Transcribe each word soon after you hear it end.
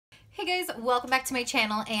Hey guys, welcome back to my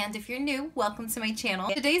channel, and if you're new, welcome to my channel.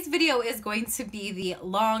 Today's video is going to be the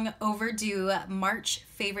long overdue March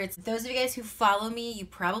favorites. Those of you guys who follow me, you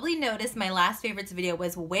probably noticed my last favorites video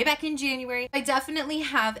was way back in January. I definitely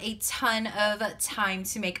have a ton of time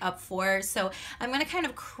to make up for, so I'm gonna kind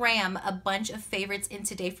of cram a bunch of favorites in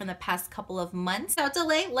today from the past couple of months. Without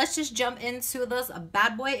delay, let's just jump into this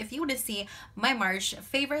bad boy. If you want to see my March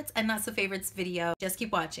favorites and not so favorites video, just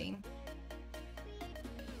keep watching.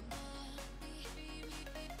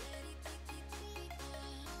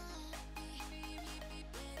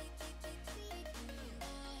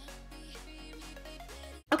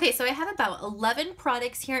 Okay, so I have about 11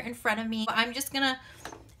 products here in front of me. I'm just gonna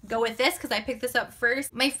go with this because I picked this up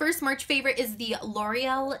first. My first March favorite is the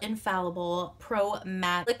L'Oreal Infallible Pro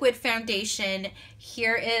Matte Liquid Foundation.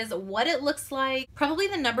 Here is what it looks like. Probably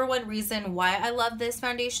the #1 reason why I love this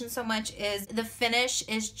foundation so much is the finish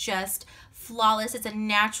is just flawless. It's a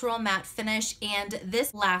natural matte finish, and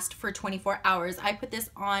this lasts for 24 hours. I put this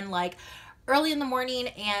on like early in the morning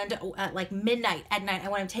and at like midnight at night,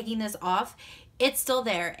 and when I'm taking this off, it's still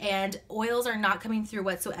there and oils are not coming through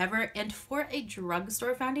whatsoever. And for a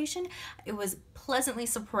drugstore foundation, it was pleasantly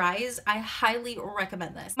surprised. I highly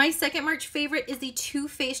recommend this. My second March favorite is the Too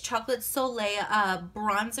Faced Chocolate Soleil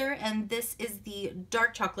bronzer, and this is the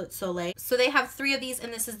dark chocolate Soleil. So they have 3 of these,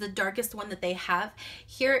 and this is the darkest one that they have.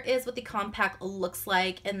 Here is what the compact looks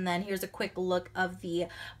like, and then here's a quick look of the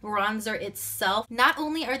bronzer itself. Not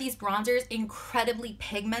only are these bronzers incredibly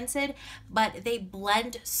pigmented, but they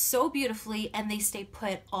blend so beautifully and they stay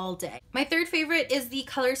put all day. My third favorite is the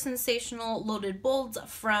Color Sensational Loaded Bolds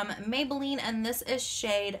from Maybelline, and this is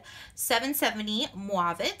shade 770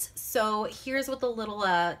 Mauve. So here's what the little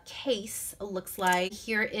case looks like.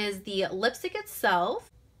 Here is the lipstick itself,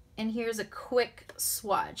 and here's a quick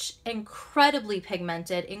swatch. Incredibly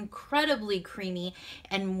pigmented, incredibly creamy,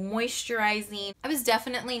 and moisturizing. I was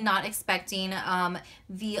definitely not expecting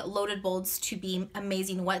the Loaded Bolds to be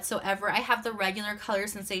amazing whatsoever. I have the regular Color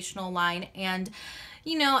Sensational line, and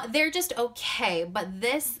you know, they're just okay, but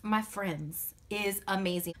this, my friends, is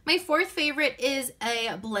amazing. My fourth favorite is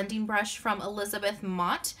a blending brush from Elizabeth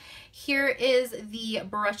Mott. Here is the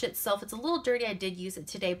brush itself. It's a little dirty. I did use it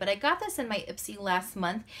today, but I got this in my Ipsy last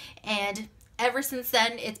month, and ever since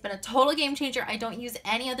then, it's been a total game changer. I don't use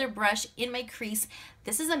any other brush in my crease.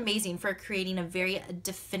 This is amazing for creating a very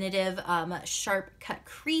definitive, sharp cut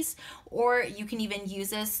crease, or you can even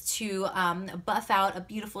use this to buff out a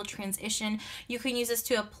beautiful transition. You can use this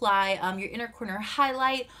to apply your inner corner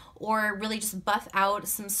highlight, or really just buff out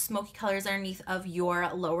some smoky colors underneath of your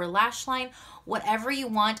lower lash line. Whatever you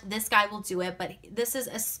want, this guy will do it, but this is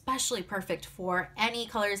especially perfect for any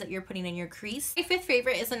colors that you're putting in your crease. My fifth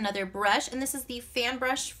favorite is another brush, and this is the fan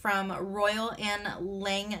brush from Royal and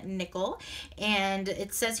Langnickle, and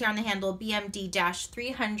it says here on the handle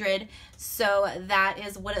BMD-300, so that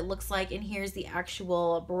is what it looks like, and here's the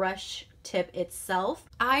actual brush tip itself.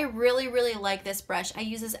 I really like this brush. I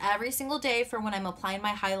use this every single day for when I'm applying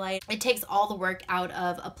my highlight. It takes all the work out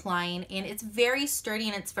of applying, and it's very sturdy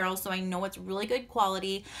and it's ferrule, so I know it's really good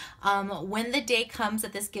quality. When the day comes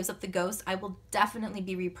that this gives up the ghost, I will definitely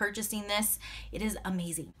be repurchasing this. It is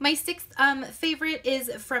amazing. My sixth favorite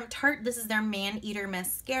is from Tarte. This is their Maneater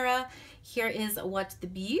mascara. Here is what the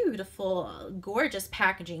beautiful, gorgeous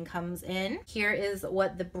packaging comes in. Here is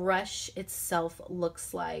what the brush itself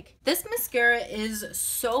looks like. This mascara is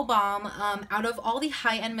so bomb. Out of all the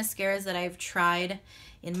high-end mascaras that I've tried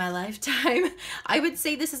in my lifetime, I would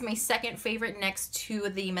say this is my second favorite next to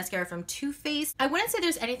the mascara from Too Faced. I wouldn't say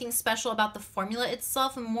there's anything special about the formula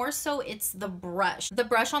itself, more so it's the brush. The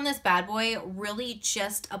brush on this bad boy really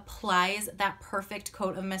just applies that perfect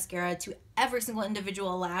coat of mascara to every single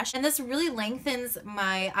individual lash, and this really lengthens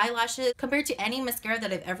my eyelashes. Compared to any mascara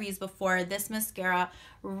that I've ever used before, this mascara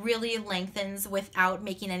really lengthens without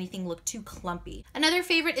making anything look too clumpy. Another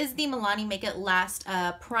favorite is the Milani Make It Last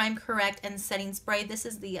Prime Correct and Setting Spray. This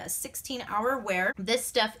is the 16-hour wear. This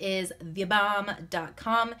stuff is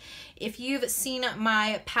thebomb.com. If you've seen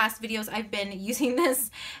my past videos, I've been using this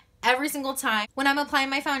every single time. When I'm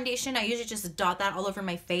applying my foundation, I usually just dot that all over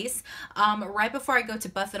my face. Right before I go to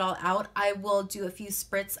buff it all out, I will do a few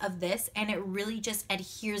spritz of this, and it really just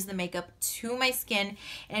adheres the makeup to my skin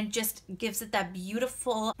and just gives it that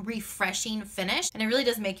beautiful, refreshing finish. And it really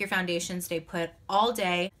does make your foundation stay put all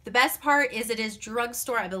day. The best part is it is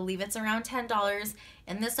drugstore. I believe it's around $10.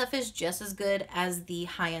 And this stuff is just as good as the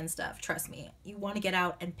high-end stuff. Trust me, you want to get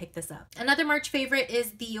out and pick this up. Another March favorite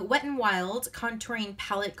is the Wet n Wild Contouring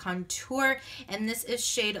Palette Contour. And this is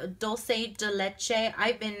shade Dolce de Leche.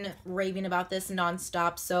 I've been raving about this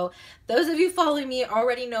nonstop. So those of you following me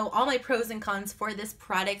already know all my pros and cons for this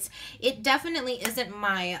product. It definitely isn't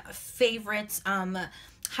my favorite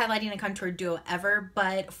highlighting and contour duo ever,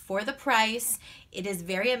 but for the price, it is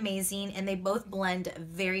very amazing and they both blend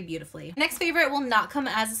very beautifully. Next favorite will not come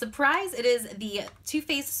as a surprise. It is the Too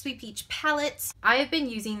Faced Sweet Peach palette. I have been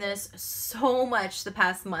using this so much the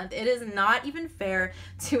past month. It is not even fair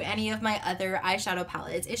to any of my other eyeshadow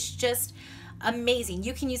palettes. It's just amazing.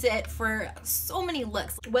 You can use it for so many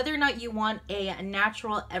looks, whether or not you want a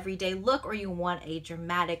natural everyday look or you want a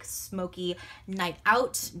dramatic smoky night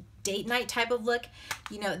out date night type of look.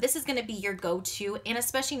 You know, this is going to be your go-to, and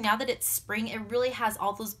especially now that it's spring, it really has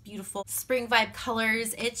all those beautiful spring vibe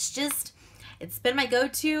colors. It's been my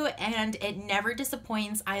go-to and it never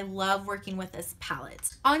disappoints. I love working with this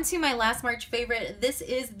palette. On to my last March favorite. This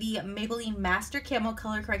is the Maybelline Master Camo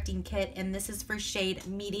Color Correcting Kit, and this is for shade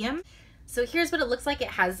medium. So here's what it looks like. It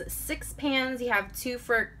has 6 pans. You have 2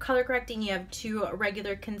 for color correcting, you have 2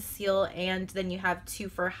 regular conceal, and then you have 2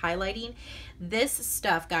 for highlighting. This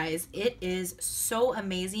stuff, guys, it is so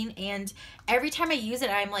amazing, and every time I use it,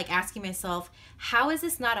 I'm like asking myself, how is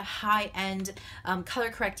this not a high-end color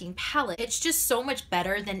correcting palette? It's just so much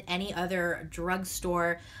better than any other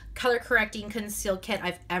drugstore color correcting conceal kit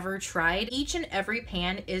I've ever tried. Each and every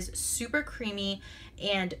pan is super creamy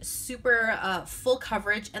and super full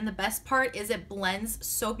coverage, and the best part is it blends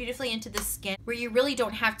so beautifully into the skin where you really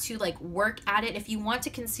don't have to like work at it. If you want to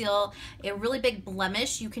conceal a really big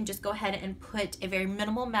blemish, you can just go ahead and put a very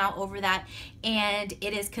minimal amount over that and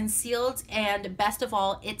it is concealed, and best of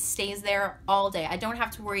all, it stays there all day. I don't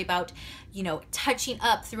have to worry about, you know, touching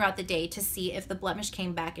up throughout the day to see if the blemish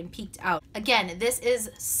came back and peeked out. Again, this is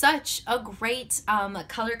such a great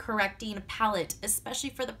color correcting palette, especially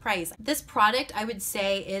for the price. This product, I would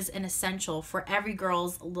say, is an essential for every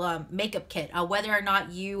girl's makeup kit, whether or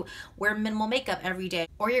not you wear minimal makeup every day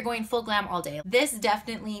or you're going full glam all day. This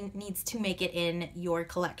definitely needs to make it in your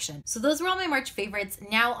collection. So those were all my March favorites.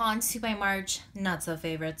 Now on to my March not so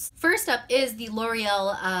favorites. First up is the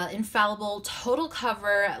L'Oreal Infallible Total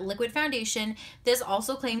Cover Liquid Foundation. This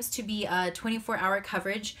also claims to be a 24-hour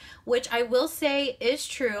coverage, which I will say is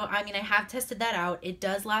true. I mean, I have tested that out. It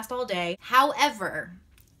does last all day. However,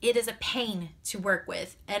 it is a pain to work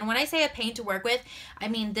with. And when I say a pain to work with, I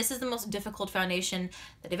mean this is the most difficult foundation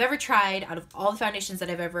that I've ever tried out of all the foundations that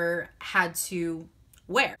I've ever had to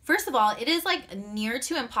wear. First of all, it is like near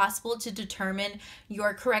to impossible to determine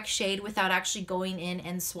your correct shade without actually going in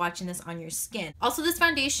and swatching this on your skin. Also, this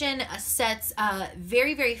foundation sets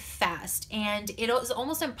very, very fast, and it is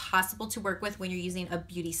almost impossible to work with when you're using a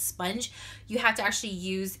beauty sponge. You have to actually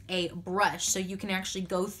use a brush so you can actually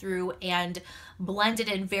go through and blend it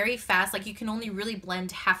in very fast. Like, you can only really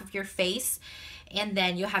blend half of your face, and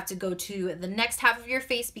then you'll have to go to the next half of your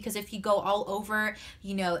face, because if you go all over,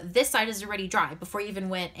 you know, this side is already dry before you even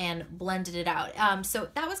went and blended it out. So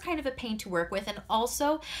that was kind of a pain to work with. And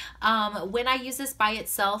also when I use this by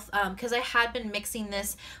itself, because I had been mixing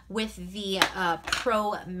this with the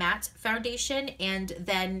Pro Matte foundation, and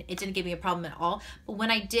then it didn't give me a problem at all. But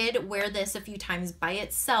when I did wear this a few times by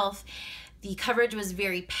itself, the coverage was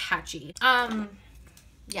very patchy.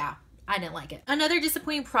 Yeah, I didn't like it. Another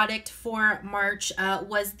disappointing product for March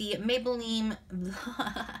was the Maybelline,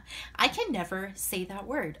 I can never say that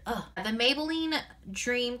word. Ugh. The Maybelline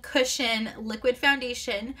Dream Cushion Liquid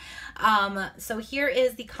Foundation. So here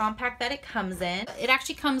is the compact that it comes in. It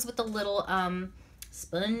actually comes with a little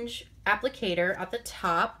sponge applicator at the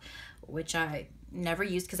top, which I never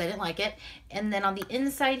used because I didn't like it. And then on the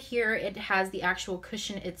inside here, it has the actual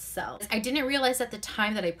cushion itself. I didn't realize at the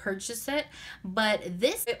time that I purchased it, but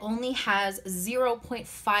this, it only has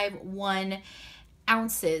 0.51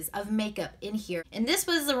 ounces of makeup in here. And this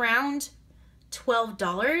was around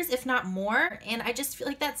 $12, if not more. And I just feel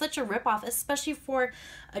like that's such a ripoff, especially for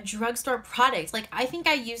a drugstore product. Like, I think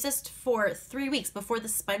I used this for 3 weeks before the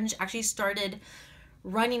sponge actually started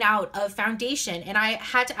running out of foundation, and I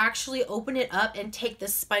had to actually open it up and take the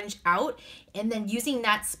sponge out, and then using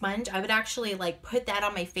that sponge I would actually like put that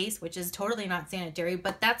on my face, which is totally not sanitary,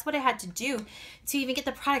 but that's what I had to do to even get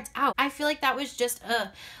the product out. I feel like that was just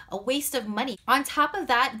a waste of money. On top of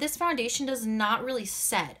that, this foundation does not really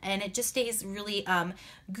set, and it just stays really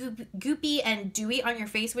goopy and dewy on your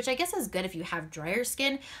face, which I guess is good if you have drier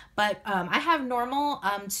skin, but I have normal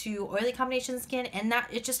to oily combination skin, and that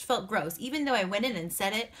it just felt gross. Even though I went in and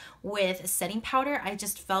set it with setting powder, I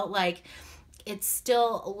just felt like it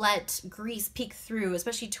still let grease peek through,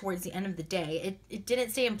 especially towards the end of the day. It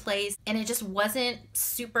didn't stay in place, and it just wasn't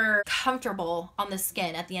super comfortable on the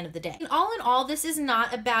skin at the end of the day. And all in all, this is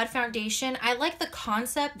not a bad foundation. I like the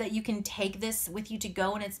concept that you can take this with you to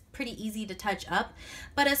go and it's pretty easy to touch up.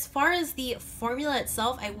 But as far as the formula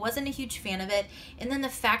itself, I wasn't a huge fan of it. And then the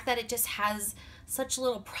fact that it just has such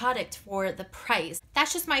little product for the price.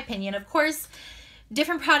 That's just my opinion. Of course,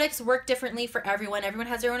 different products work differently for everyone. Everyone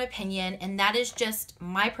has their own opinion, and that is just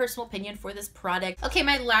my personal opinion for this product. Okay,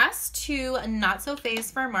 my last two not so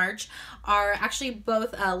faves for March are actually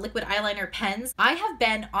both liquid eyeliner pens. I have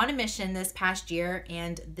been on a mission this past year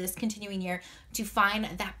and this continuing year to find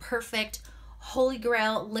that perfect holy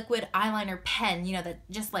grail liquid eyeliner pen, you know, that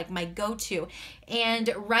just like my go-to.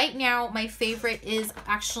 And right now my favorite is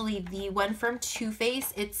actually the one from Too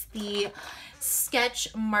Faced. It's the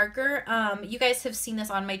sketch marker. You guys have seen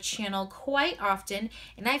this on my channel quite often,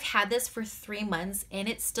 and I've had this for 3 months and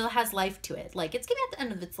it still has life to it. Like, it's getting at the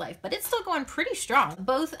end of its life, but it's still going pretty strong.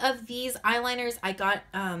 Both of these eyeliners I got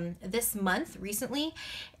this month recently,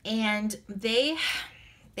 and they've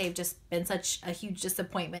just been such a huge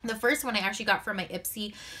disappointment. The first one I actually got from my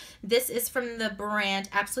Ipsy. This is from the brand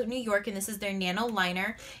Absolute New York, and this is their nano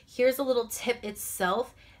liner. Here's a little tip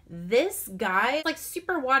itself. This guy is like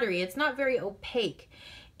super watery. It's not very opaque.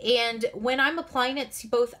 And when I'm applying it to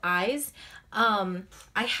both eyes, I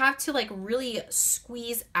have to like really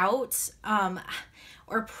squeeze out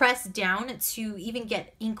or press down to even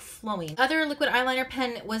get ink flowing. Other liquid eyeliner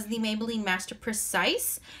pen was the Maybelline Master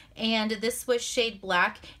Precise, and this was shade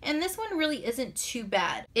black, and this one really isn't too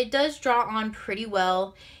bad. It does draw on pretty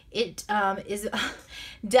well. It is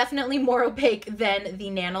definitely more opaque than the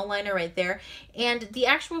nano liner right there, and the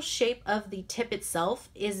actual shape of the tip itself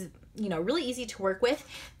is, you know, really easy to work with.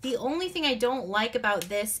 The only thing I don't like about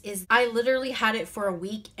this is I literally had it for a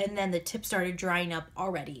week and then the tip started drying up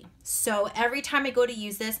already. So every time I go to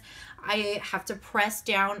use this, I have to press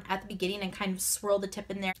down at the beginning and kind of swirl the tip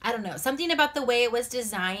in there. I don't know, something about the way it was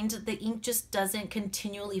designed, the ink just doesn't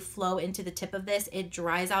continually flow into the tip of this. It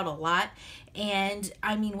dries out a lot. And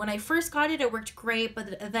I mean, when I first got it, it worked great,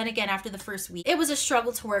 but then again, after the first week, it was a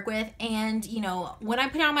struggle to work with. And you know, when I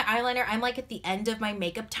put on my eyeliner, I'm like at the end of my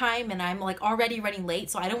makeup time and I'm like already running late,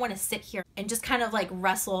 so I don't want to sit here and just kind of like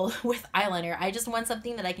wrestle with eyeliner. I just want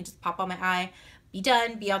something that I can just pop on my eye, be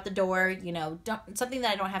done, be out the door, you know, something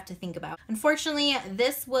that I don't have to think about. Unfortunately,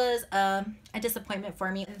 this was a disappointment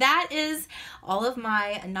for me. That is all of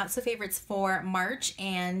my not so favorites for March,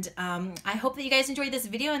 and I hope that you guys enjoyed this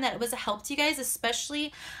video and that it was a help to you guys,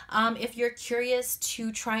 especially if you're curious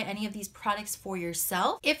to try any of these products for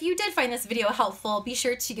yourself. If you did find this video helpful, be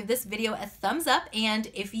sure to give this video a thumbs up,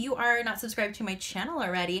 and if you are not subscribed to my channel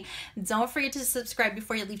already, don't forget to subscribe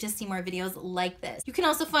before you leave to see more videos like this. You can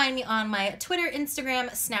also find me on my Twitter, Instagram,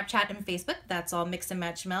 Snapchat, and Facebook. That's all Mix and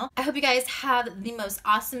Match Mel. I hope you guys have the most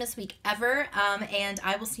awesomest week ever, and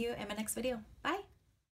I will see you in my next video. Bye!